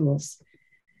burglar tools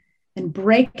and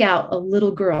break out a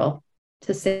little girl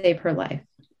to save her life?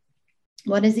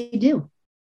 What does he do?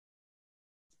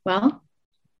 Well,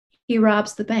 he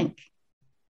robs the bank.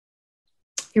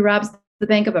 He robs the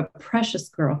bank of a precious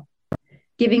girl,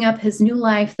 giving up his new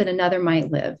life that another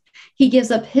might live. He gives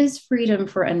up his freedom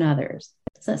for another's.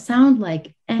 Does that sound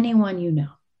like anyone you know?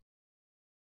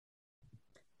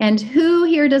 And who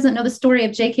here doesn't know the story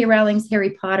of J.K. Rowling's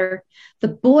Harry Potter? The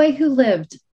boy who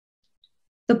lived,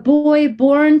 the boy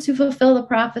born to fulfill the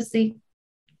prophecy,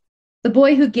 the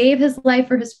boy who gave his life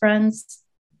for his friends,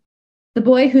 the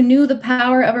boy who knew the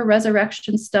power of a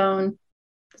resurrection stone.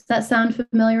 Does that sound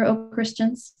familiar, oh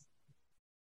Christians?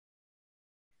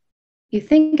 You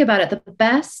think about it, the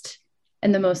best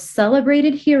and the most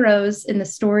celebrated heroes in the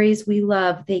stories we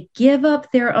love, they give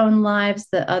up their own lives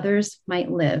that others might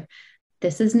live.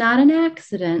 This is not an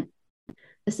accident.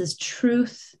 This is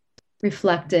truth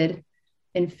reflected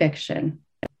in fiction.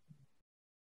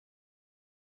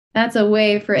 That's a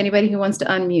way for anybody who wants to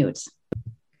unmute.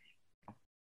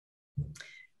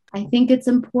 I think it's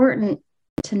important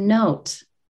to note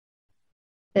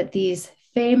that these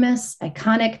famous,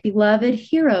 iconic, beloved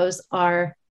heroes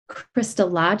are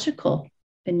Christological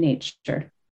in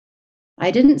nature.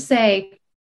 I didn't say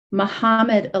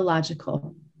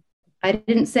Muhammad-ological. I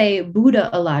didn't say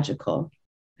Buddha-ological.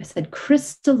 I said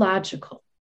Christological.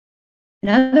 In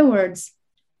other words,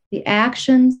 the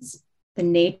actions, the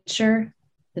nature,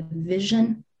 the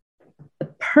vision, the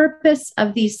purpose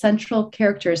of these central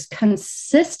characters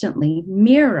consistently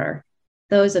mirror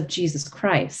those of Jesus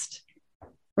Christ,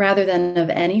 rather than of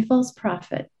any false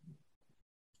prophet,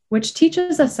 which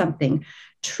teaches us something.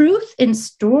 Truth in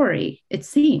story, it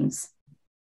seems,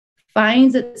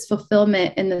 finds its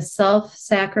fulfillment in the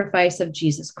self-sacrifice of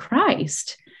Jesus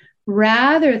Christ,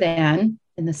 rather than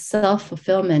in the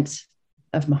self-fulfillment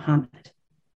of Muhammad.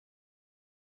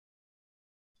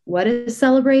 What is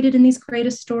celebrated in these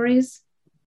greatest stories?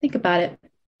 Think about it.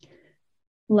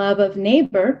 Love of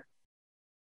neighbor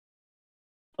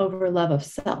over love of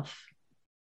self.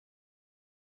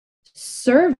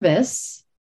 Service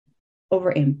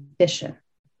over ambition.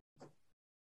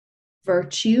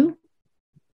 Virtue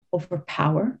over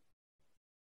power.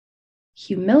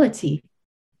 Humility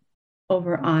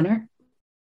over honor.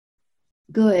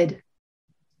 Good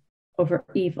over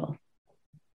evil.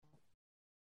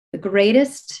 The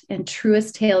greatest and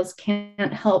truest tales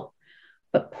can't help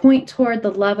but point toward the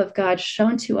love of God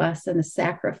shown to us in the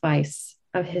sacrifice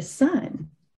of his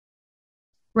son,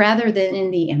 rather than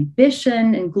in the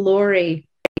ambition and glory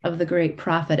of the great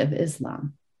prophet of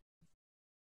Islam.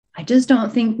 I just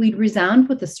don't think we'd resound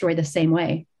with the story the same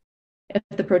way if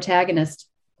the protagonist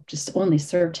just only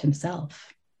served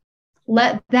himself.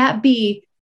 Let that be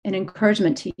an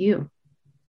encouragement to you,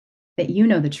 that you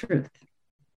know the truth.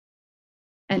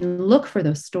 And look for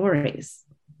those stories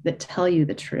that tell you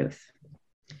the truth.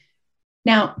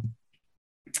 Now,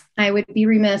 I would be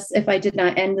remiss if I did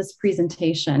not end this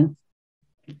presentation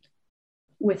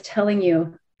with telling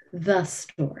you the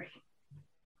story.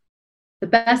 The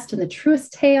best and the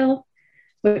truest tale,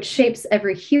 which shapes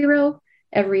every hero,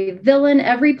 every villain,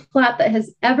 every plot that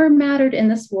has ever mattered in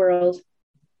this world.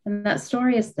 And that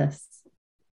story is this: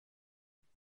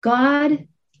 God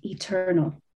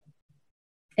eternal,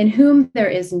 in whom there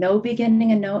is no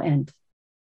beginning and no end.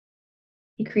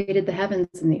 He created the heavens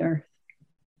and the earth,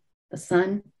 the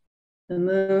sun, the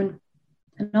moon,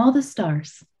 and all the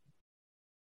stars.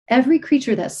 Every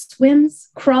creature that swims,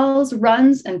 crawls,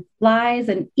 runs, and flies,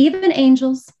 and even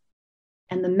angels,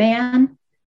 and the man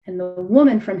and the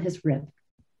woman from his rib.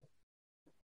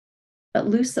 But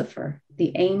Lucifer,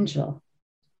 the angel,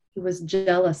 he was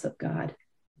jealous of God.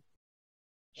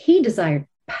 He desired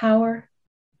power,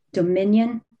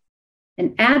 dominion,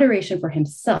 and adoration for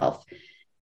himself.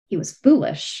 He was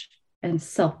foolish and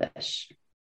selfish,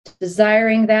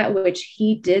 desiring that which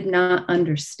he did not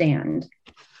understand.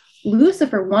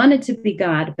 Lucifer wanted to be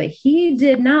God, but he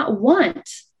did not want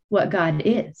what God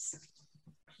is,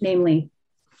 namely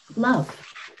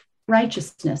love,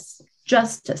 righteousness,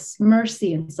 justice,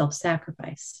 mercy, and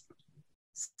self-sacrifice.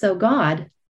 So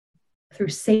God threw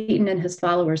Satan and his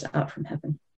followers out from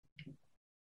heaven.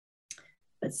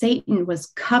 But Satan was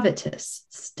covetous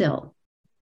still.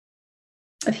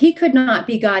 If he could not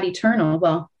be God eternal,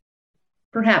 well,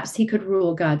 perhaps he could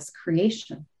rule God's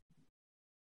creation.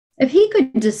 If he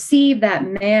could deceive that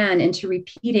man into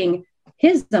repeating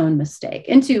his own mistake,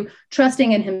 into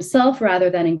trusting in himself rather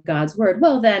than in God's word,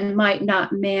 well, then might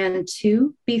not man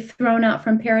too be thrown out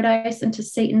from paradise into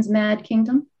Satan's mad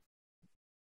kingdom?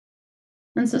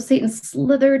 And so Satan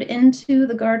slithered into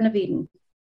the Garden of Eden,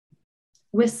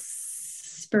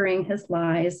 whispering his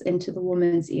lies into the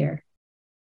woman's ear.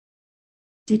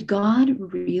 Did God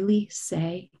really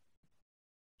say?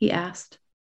 He asked.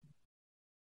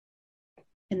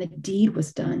 And the deed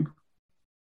was done.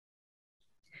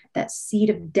 That seed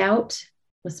of doubt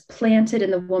was planted in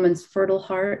the woman's fertile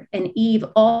heart, and Eve,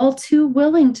 all too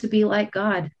willing to be like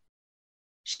God,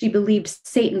 she believed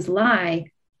Satan's lie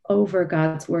over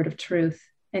God's word of truth.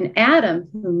 And Adam,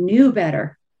 who knew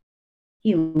better,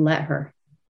 he let her.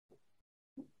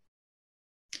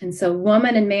 And so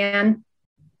woman and man,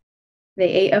 they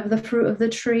ate of the fruit of the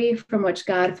tree from which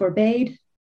God forbade,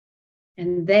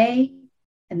 and they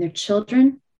and their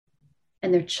children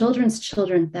and their children's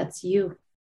children, that's you.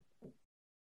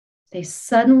 They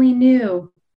suddenly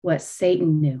knew what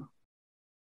Satan knew.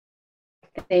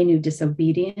 They knew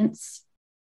disobedience,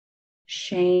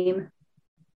 shame,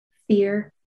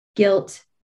 fear, guilt,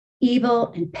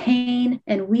 evil and pain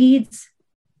and weeds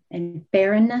and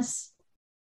barrenness.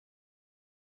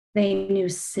 They knew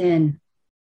sin.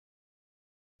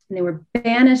 And they were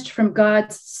banished from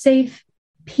God's safe,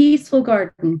 peaceful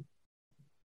garden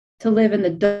to live in the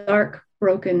dark,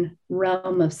 broken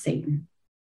realm of Satan.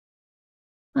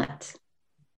 But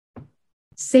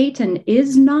Satan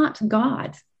is not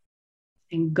God,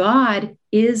 and God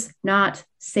is not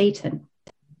Satan.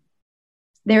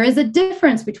 There is a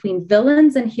difference between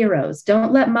villains and heroes.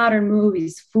 Don't let modern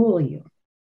movies fool you.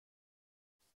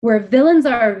 Where villains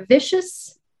are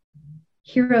vicious,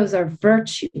 heroes are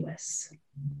virtuous.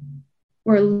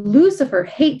 Where Lucifer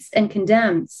hates and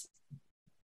condemns,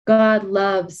 God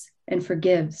loves and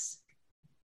forgives.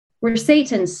 Where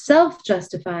Satan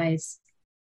self-justifies,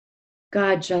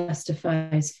 God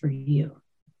justifies for you.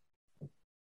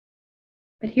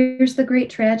 But here's the great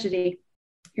tragedy.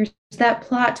 Here's that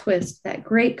plot twist, that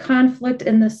great conflict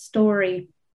in the story.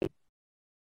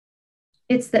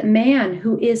 It's that man,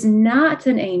 who is not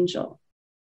an angel,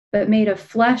 but made of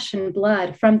flesh and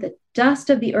blood from the dust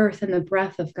of the earth and the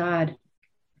breath of God,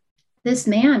 this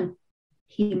man,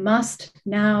 he must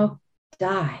now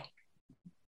die.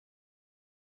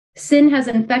 Sin has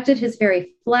infected his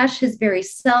very flesh, his very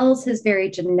cells, his very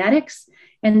genetics,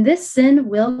 and this sin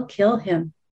will kill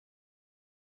him.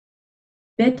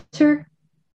 Bitter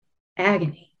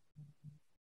agony.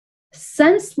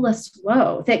 Senseless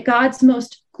woe that God's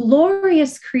most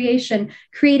glorious creation,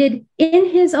 created in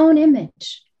his own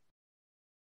image,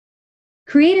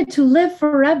 created to live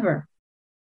forever,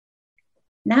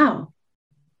 now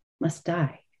must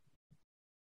die.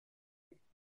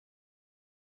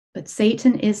 But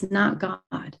Satan is not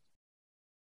God,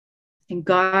 and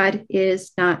God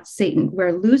is not Satan.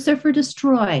 Where Lucifer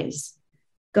destroys,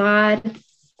 God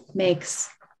makes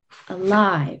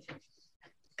alive.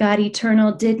 God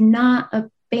eternal did not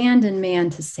abandon man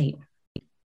to Satan.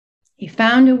 He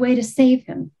found a way to save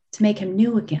him, to make him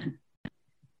new again,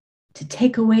 to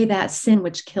take away that sin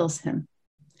which kills him.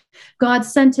 God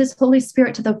sent his Holy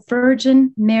Spirit to the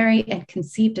Virgin Mary and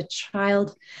conceived a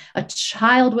child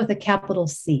with a capital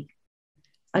C,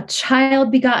 a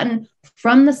child begotten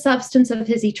from the substance of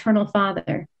his eternal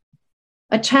Father,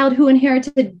 a child who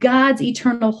inherited God's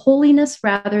eternal holiness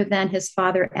rather than his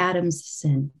father Adam's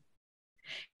sin.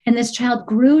 And this child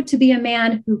grew to be a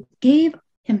man who gave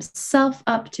himself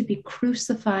up to be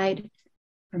crucified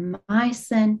for my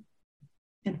sin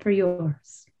and for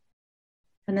yours.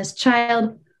 And this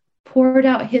child poured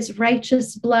out his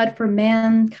righteous blood for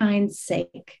mankind's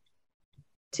sake,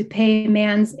 to pay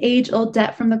man's age-old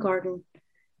debt from the garden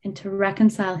and to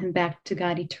reconcile him back to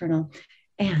God eternal.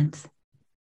 And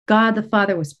God the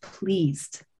Father was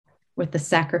pleased with the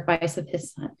sacrifice of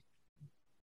his Son.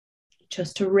 He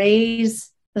chose to raise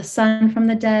the Son from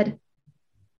the dead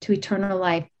to eternal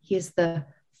life. He is the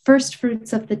first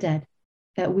fruits of the dead,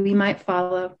 that we might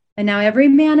follow. And now every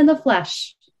man in the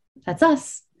flesh, that's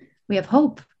us, we have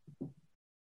hope.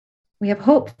 We have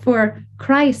hope, for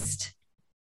Christ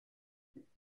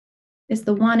is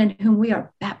the one in whom we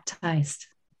are baptized.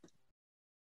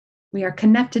 We are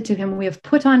connected to him. We have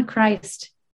put on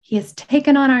Christ. He has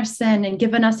taken on our sin and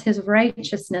given us his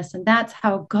righteousness. And that's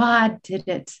how God did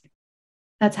it.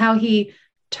 That's how he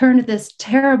turned this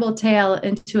terrible tale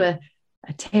into a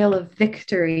tale of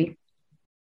victory.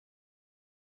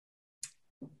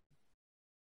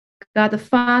 God the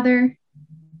Father,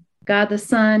 God the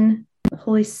Son, the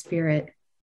Holy Spirit.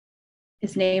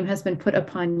 His name has been put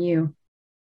upon you.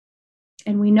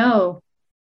 And we know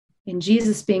in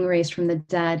Jesus being raised from the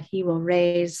dead, he will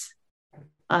raise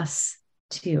us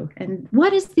too. And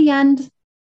what is the end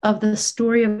of the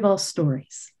story of all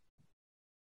stories?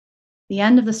 The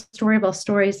end of the story of all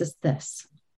stories is this.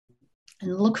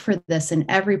 And look for this in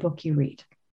every book you read.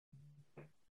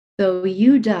 Though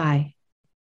you die,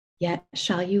 yet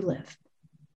shall you live.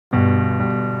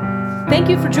 Thank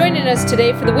you for joining us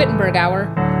today for the Wittenberg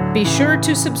Hour. Be sure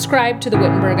to subscribe to the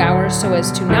Wittenberg Hour so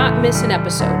as to not miss an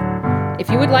episode. If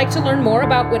you would like to learn more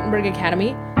about Wittenberg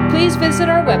Academy, please visit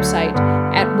our website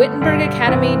at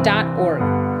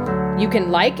wittenbergacademy.org. You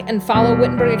can like and follow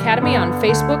Wittenberg Academy on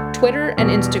Facebook, Twitter, and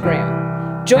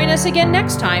Instagram. Join us again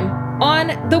next time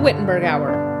on the Wittenberg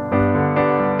Hour.